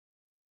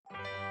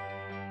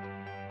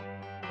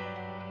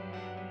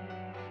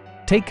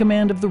Take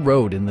command of the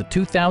road in the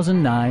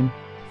 2009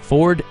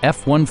 Ford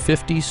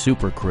F-150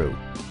 SuperCrew.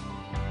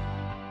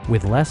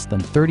 With less than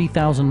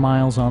 30,000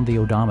 miles on the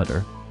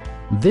odometer,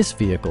 this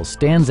vehicle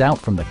stands out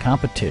from the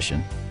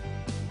competition.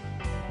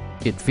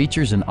 It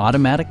features an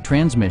automatic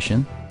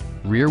transmission,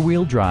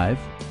 rear-wheel drive,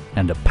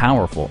 and a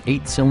powerful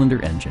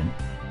 8-cylinder engine.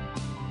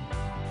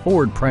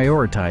 Ford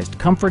prioritized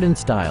comfort and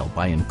style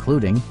by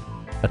including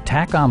a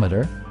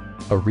tachometer,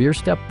 a rear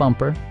step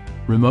bumper,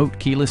 remote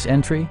keyless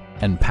entry,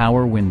 and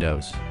power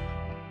windows.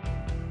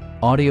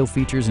 Audio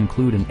features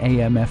include an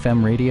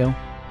AM/FM radio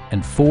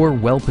and 4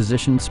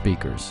 well-positioned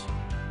speakers.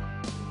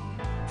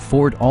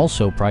 Ford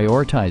also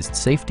prioritized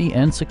safety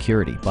and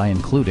security by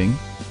including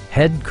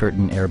head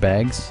curtain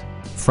airbags,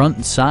 front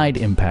and side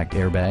impact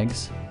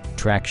airbags,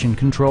 traction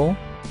control,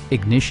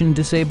 ignition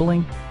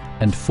disabling,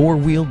 and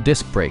 4-wheel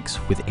disc brakes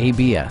with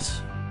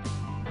ABS.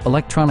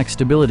 Electronic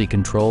stability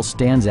control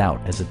stands out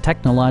as a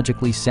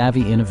technologically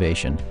savvy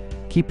innovation,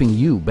 keeping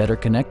you better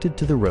connected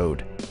to the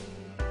road.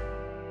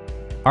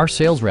 Our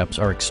sales reps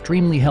are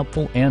extremely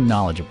helpful and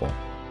knowledgeable.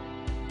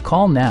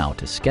 Call now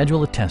to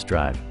schedule a test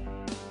drive.